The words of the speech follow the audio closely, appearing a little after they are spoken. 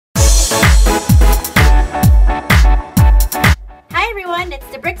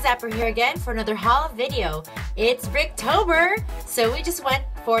Zapper here again for another haul video. It's Bricktober, so we just went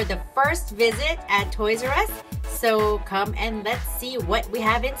for the first visit at Toys R Us. So come and let's see what we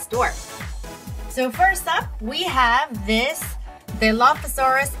have in store. So first up, we have the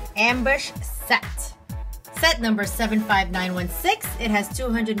Dilophosaurus Ambush set. Set number 75916. It has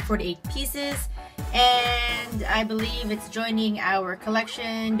 248 pieces, and I believe it's joining our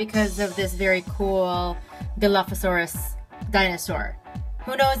collection because of this very cool Dilophosaurus dinosaur.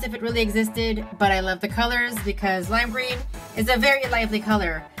 Who knows if it really existed, but I love the colors because lime green is a very lively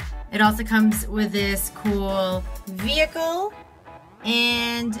color. It also comes with this cool vehicle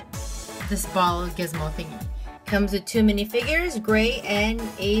and this ball gizmo thingy. Comes with two minifigures, Gray and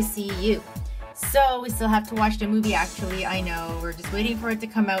ACU. So we still have to watch the movie actually, I know. We're just waiting for it to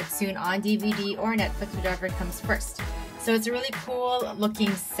come out soon on DVD or Netflix, whichever comes first. So it's a really cool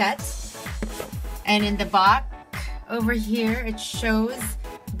looking set. And in the box over here, it shows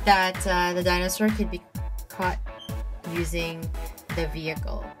that the dinosaur could be caught using the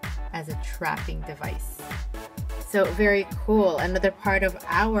vehicle as a trapping device. So very cool. Another part of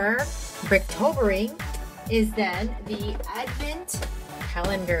our Bricktobering is then the Advent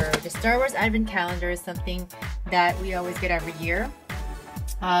calendar. The Star Wars Advent calendar is something that we always get every year.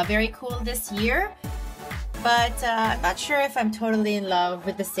 Very cool this year, but I'm not sure if I'm totally in love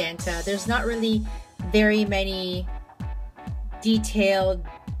with the Santa. There's not really very many detailed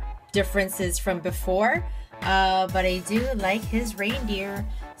differences from before, but I do like his reindeer.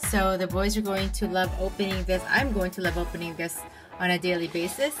 So the boys are going to love opening this. I'm going to love opening this on a daily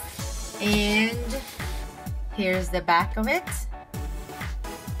basis. And here's the back of it.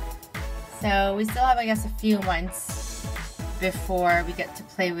 So we still have, I guess, a few months before we get to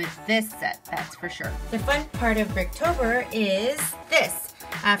play with this set, that's for sure. The fun part of Bricktober is this.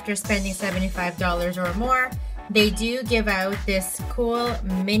 After spending $75 or more, they do give out this cool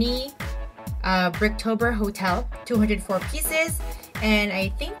mini Bricktober hotel, 204 pieces. And I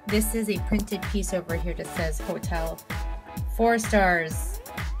think this is a printed piece over here that says hotel 4 stars.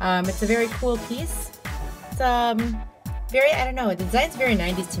 It's a very cool piece. It's very, I don't know, the design's very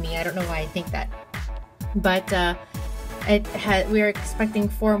 90s to me. I don't know why I think that. But we're expecting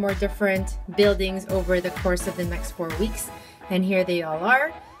 4 more different buildings over the course of the next 4 weeks. And here they all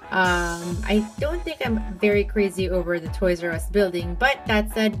are. I don't think I'm very crazy over the Toys R Us building, but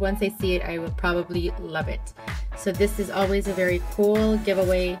that said, once I see it, I will probably love it. So this is always a very cool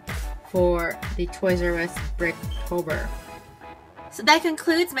giveaway for the Toys R Us Bricktober. So that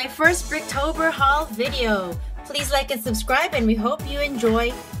concludes my first Bricktober haul video. Please like and subscribe, and we hope you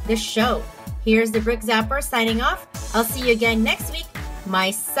enjoy the show. Here's the Brick Zapper signing off. I'll see you again next week,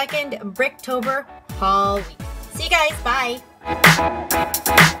 my second Bricktober haul week. See you guys, bye!